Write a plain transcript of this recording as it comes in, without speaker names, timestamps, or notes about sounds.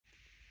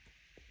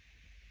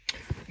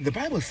The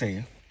Bible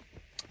says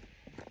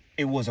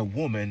it was a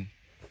woman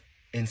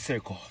in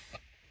Succoth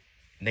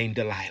named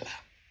Delilah.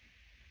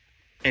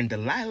 And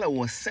Delilah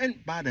was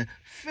sent by the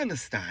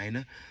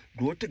Philistine,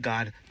 glory to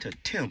God, to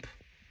tempt,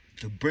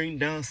 to bring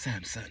down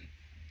Samson.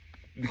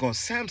 Because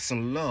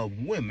Samson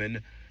loved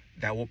women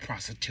that were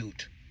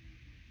prostitute.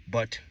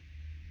 But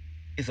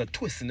it's a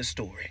twist in the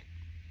story.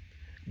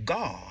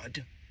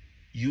 God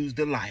used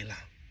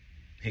Delilah,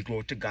 hey,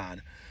 glory to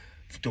God,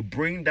 to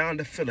bring down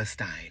the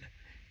Philistine.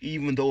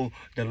 Even though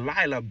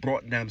Delilah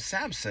brought down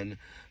Samson,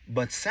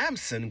 but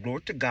Samson,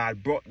 glory to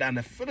God, brought down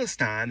the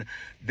Philistine,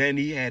 then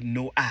he had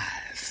no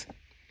eyes.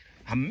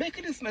 I'm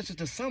making this message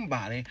to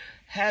somebody.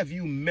 Have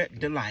you met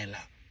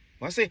Delilah?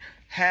 When I say,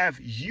 have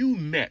you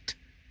met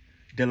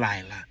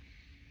Delilah?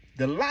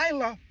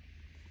 Delilah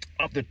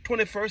of the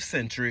 21st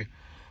century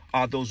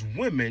are those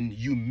women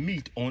you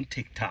meet on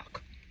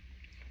TikTok.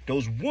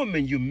 Those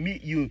women you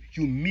meet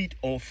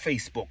on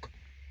Facebook.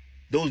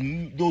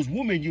 Those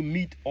women you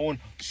meet on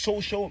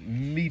social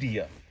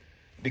media.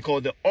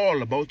 Because they're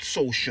all about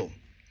social.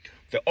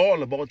 They're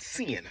all about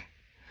sin.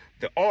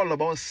 They're all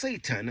about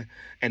Satan,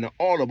 and they're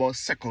all about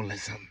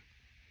secularism.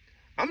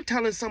 I'm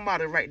telling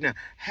somebody right now,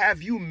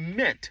 have you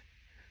met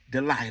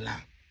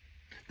Delilah?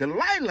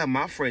 Delilah,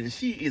 my friend,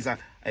 she is a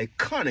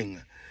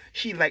cunning.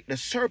 She like the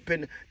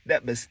serpent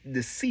that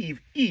deceived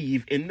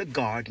Eve in the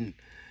garden.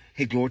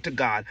 Hey, glory to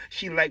God.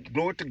 She like,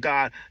 glory to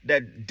God,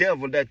 that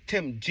devil that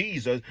tempted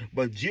Jesus,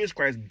 but Jesus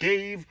Christ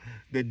gave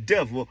the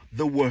devil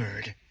the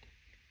word.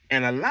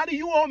 And a lot of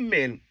you all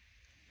men,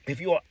 if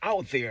you are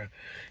out there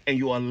and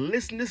you are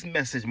listening to this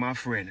message, my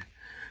friend,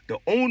 the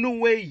only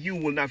way you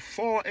will not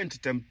fall into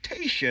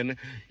temptation,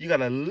 you got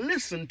to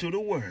listen to the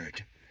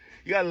word.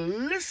 You got to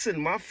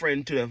listen, my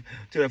friend, to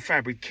the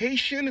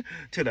fabrication,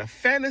 to the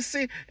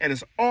fantasy, and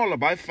it's all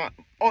about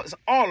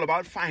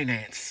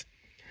finance.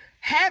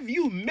 Have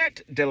you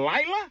met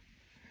Delilah?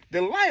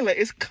 Delilah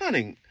is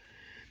cunning.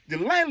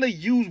 Delilah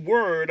used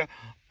word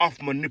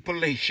of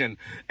manipulation.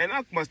 And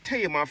I must tell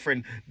you, my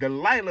friend,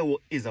 Delilah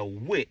is a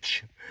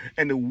witch.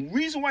 And the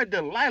reason why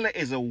Delilah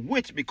is a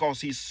witch, because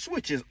he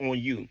switches on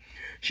you.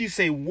 She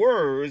say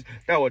words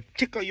that will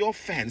tickle your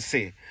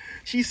fancy.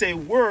 She say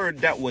word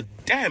that will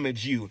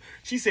damage you.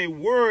 She say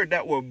word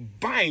that will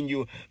bind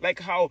you, like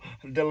how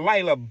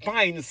Delilah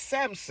binds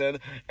Samson.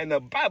 And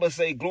the Bible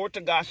say, glory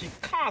to God, she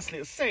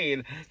constantly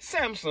saying,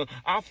 Samson,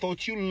 I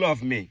thought you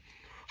loved me.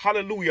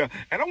 Hallelujah.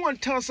 And I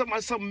want to tell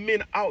some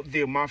men out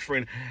there, my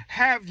friend,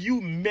 have you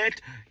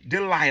met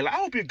Delilah? I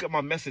hope you get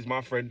my message,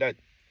 my friend, that,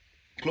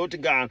 glory to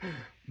God,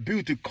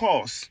 beauty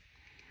costs.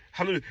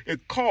 Hallelujah.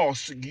 It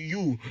costs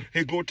you,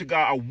 hey, glory to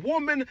God, a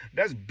woman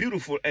that's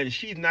beautiful and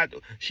she's not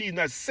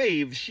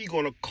saved. She's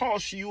going to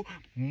cost you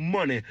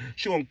money.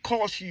 She's going to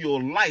cost you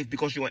your life,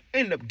 because she's going to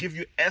end up giving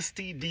you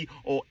STD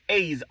or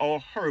AIDS or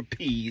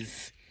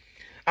herpes.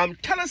 I'm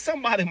telling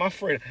somebody, my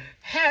friend,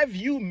 have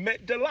you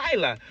met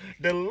Delilah?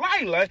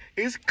 Delilah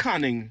is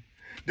cunning.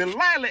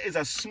 Delilah is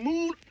a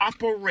smooth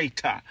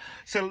operator.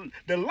 So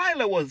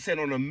Delilah was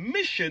sent on a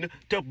mission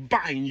to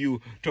bind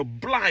you, to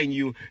blind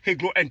you, hey,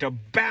 glory, and to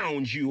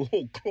bound you,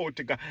 oh, glory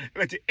to God,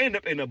 let you end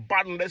up in a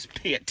bottomless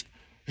pit.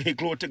 Hey,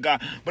 glory to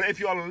God. But if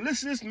you are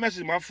listening to this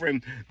message, my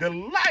friend,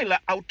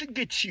 Delilah out to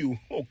get you.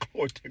 Oh,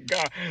 glory to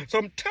God. So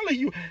I'm telling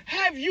you,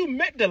 have you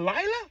met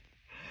Delilah?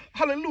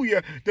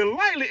 Hallelujah.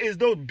 Delilah is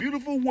those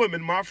beautiful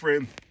women, my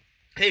friend.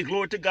 Hey,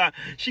 glory to God.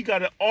 She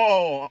got it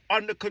all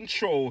under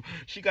control.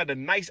 She got a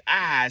nice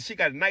eyes. She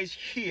got a nice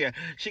hair.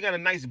 She got a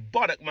nice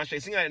buttock, my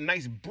friend. She got a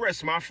nice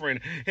breast, my friend.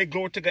 Hey,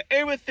 glory to God.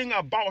 Everything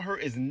about her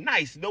is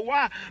nice. You know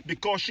why?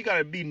 Because she got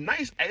to be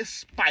nice as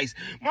spice.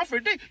 My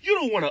friend, you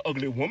don't want an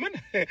ugly woman.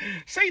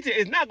 Satan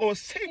is not going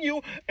to send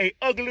you an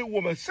ugly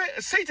woman.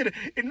 Satan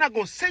is not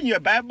going to send you a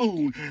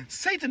baboon.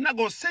 Satan not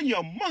going to send you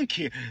a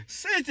monkey.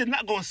 Satan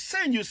not going to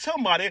send you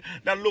somebody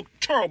that look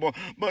terrible.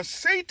 But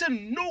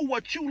Satan know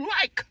what you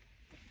like.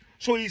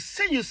 So he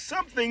sends you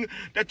something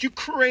that you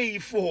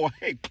crave for.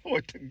 Hey,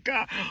 glory to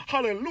God.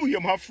 Hallelujah,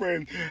 my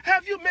friend.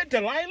 Have you met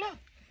Delilah?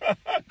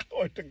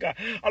 Glory to God.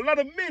 A lot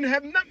of men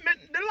have not met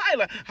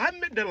Delilah. I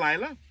met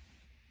Delilah.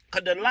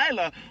 Because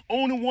Delilah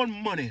only want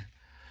money.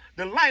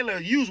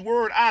 Delilah used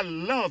word, I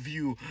love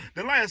you.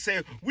 Delilah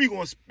said, we're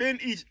going to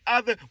spend each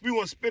other. We're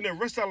going to spend the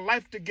rest of our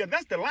life together.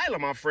 That's Delilah,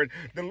 my friend.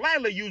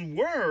 Delilah used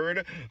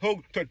word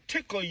to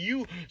tickle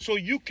you so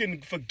you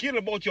can forget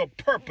about your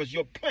purpose,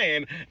 your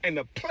plan, and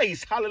the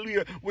place,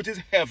 hallelujah, which is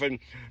heaven.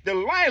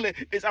 Delilah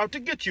is out to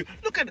get you.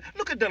 Look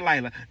at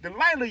Delilah.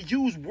 Delilah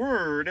used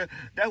word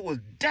that was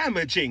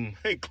damaging.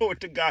 Hey, glory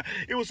to God.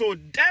 It was so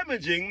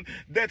damaging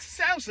that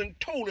Samson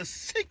told the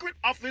secret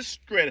of his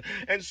strength.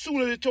 And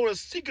soon as he told the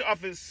secret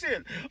of his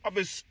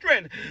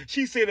strength,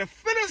 she said, the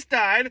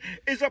Philistine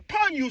is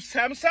upon you,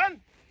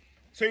 Samson.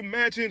 So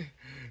imagine,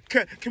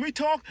 can we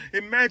talk?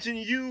 Imagine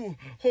you,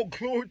 oh,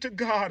 glory to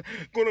God,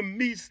 going to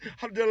meet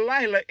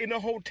Delilah in a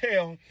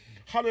hotel.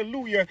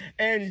 Hallelujah.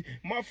 And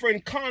my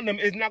friend, condom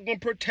is not going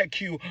to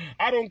protect you.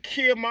 I don't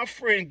care, my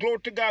friend. Glory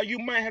to God. You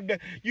might have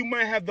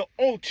the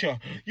ultra.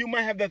 You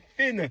might have the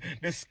thinner,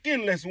 the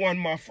skinless one,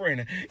 my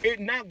friend.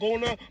 It's not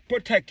going to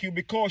protect you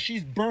because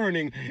she's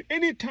burning.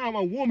 Anytime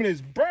a woman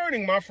is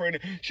burning, my friend,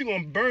 she's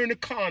going to burn the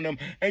condom,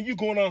 and you're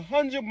going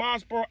 100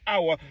 miles per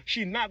hour.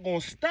 She's not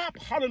going to stop,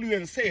 hallelujah,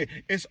 and say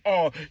it's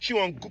all. She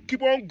going to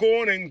keep on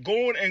going and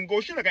going and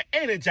going. She's like an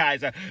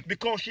energizer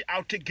because she's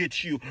out to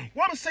get you.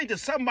 Want to say to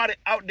somebody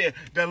out there,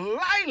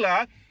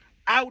 Delilah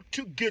out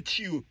to get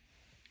you.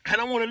 And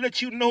I want to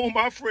let you know,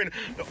 my friend,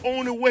 the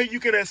only way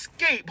you can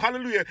escape,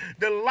 hallelujah,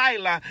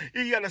 Delilah,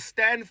 you got to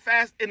stand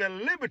fast in the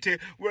liberty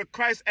where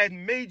Christ has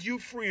made you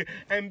free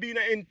and being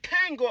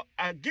entangled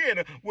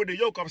again with the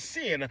yoke of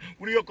sin,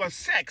 with the yoke of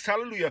sex,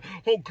 hallelujah.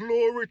 Oh,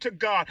 glory to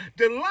God.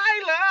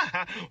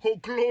 Delilah, oh,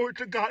 glory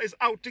to God, is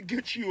out to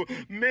get you.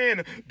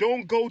 Man,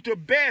 don't go to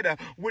bed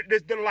with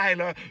this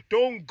Delilah.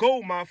 Don't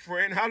go, my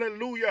friend,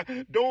 hallelujah.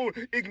 Don't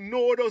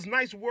ignore those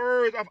nice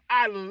words of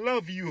I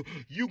love you.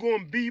 You're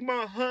going to be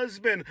my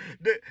husband.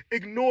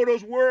 Ignore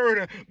those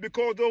words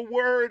because the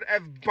word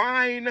have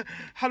bind.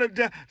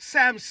 Hallelujah.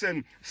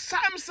 Samson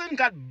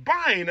got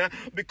bind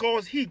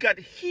because he got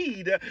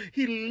heed.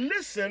 He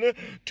listened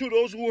to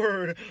those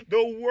words.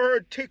 The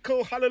word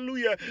tickle.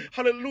 Hallelujah.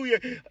 Hallelujah.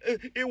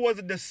 It was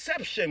a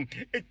deception.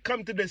 It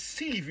come to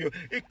deceive you.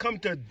 It come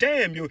to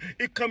damn you.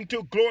 It come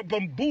to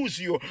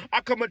bamboozle you.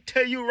 I come to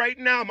tell you right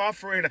now, my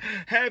friend,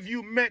 have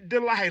you met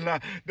Delilah?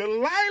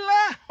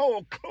 Delilah,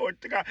 oh, glory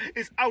to God,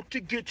 is out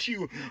to get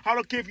you. I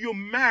don't care if you're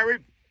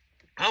married.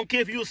 I don't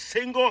care if you're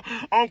single.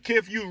 I don't care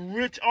if you're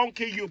rich. I don't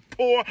care if you're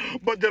poor.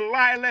 But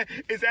Delilah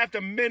is after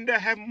men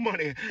that have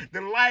money.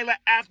 Delilah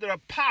after the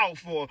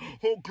powerful.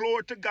 Oh,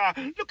 glory to God.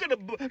 Look at the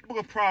book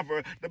of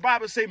Proverbs. The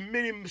Bible says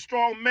many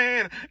strong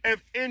men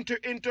have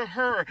entered into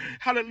her.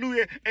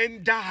 Hallelujah.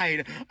 And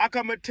died. I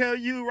come to tell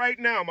you right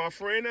now, my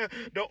friend,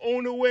 the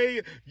only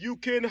way you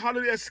can,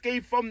 hallelujah,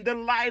 escape from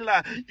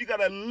Delilah, you got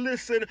to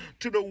listen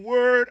to the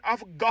word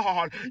of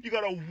God. You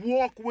got to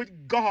walk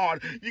with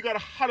God. You got to,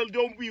 hallelujah,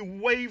 don't be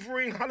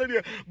wavering.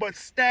 Hallelujah, but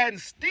stand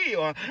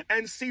still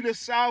and see the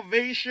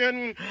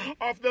salvation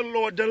of the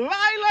Lord.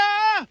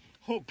 Delilah,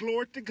 oh,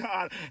 glory to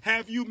God.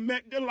 Have you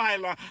met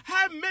Delilah?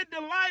 I've met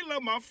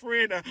Delilah, my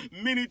friend,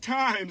 many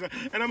times.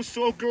 And I'm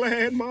so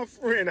glad, my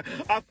friend.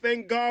 I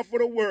thank God for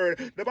the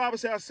word. The Bible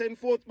says, I send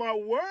forth my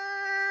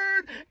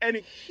word and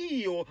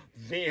heal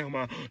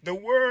them. The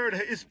word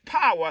is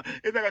power.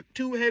 It's like a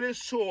two-headed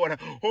sword.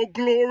 Oh,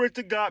 glory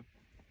to God.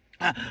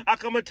 I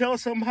come to tell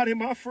somebody,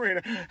 my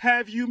friend,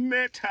 have you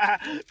met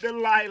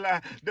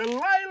Delilah?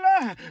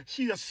 Delilah,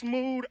 she's a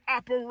smooth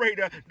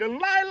operator.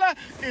 Delilah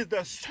is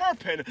the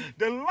serpent.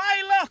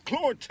 Delilah,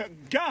 glory to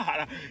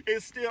God,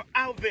 is still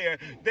out there.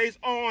 They's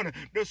on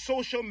the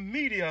social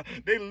media.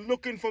 They're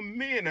looking for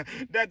men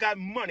that got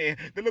money.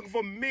 They're looking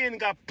for men that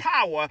got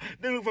power.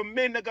 They're looking for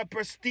men that got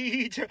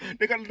prestige.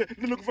 They're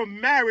looking for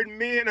married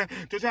men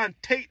to try and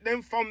take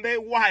them from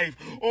their wife.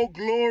 Oh,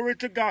 glory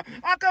to God.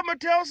 I come to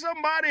tell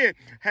somebody,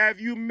 have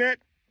you met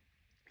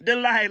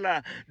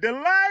Delilah?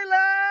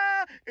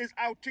 Delilah is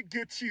out to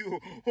get you.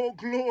 Oh,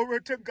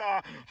 glory to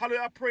God.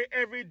 Hallelujah. I pray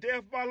every day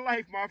of my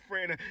life, my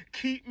friend,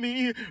 keep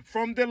me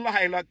from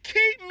Delilah.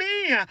 Keep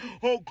me,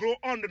 oh, glory,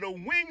 under the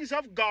wings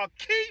of God.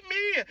 Keep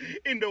me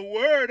in the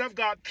word of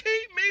God.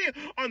 Keep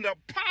me on the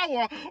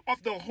power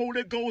of the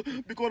Holy Ghost,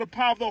 because the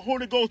power of the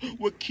Holy Ghost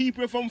will keep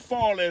you from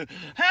falling.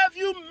 Have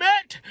you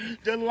met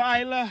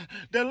Delilah?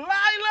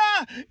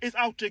 Delilah is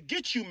out to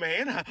get you,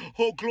 man.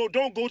 Oh, glory.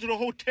 Don't go to the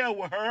hotel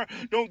with her.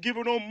 Don't give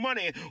her no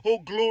money. Oh,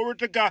 glory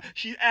to God.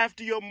 She's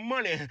after your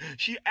money.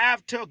 She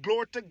after,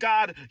 glory to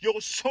God,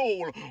 your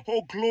soul.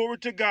 Oh, glory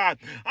to God.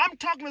 I'm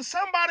talking to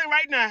somebody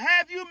right now.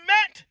 Have you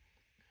met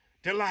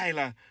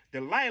Delilah?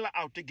 Delilah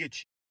out to get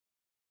you.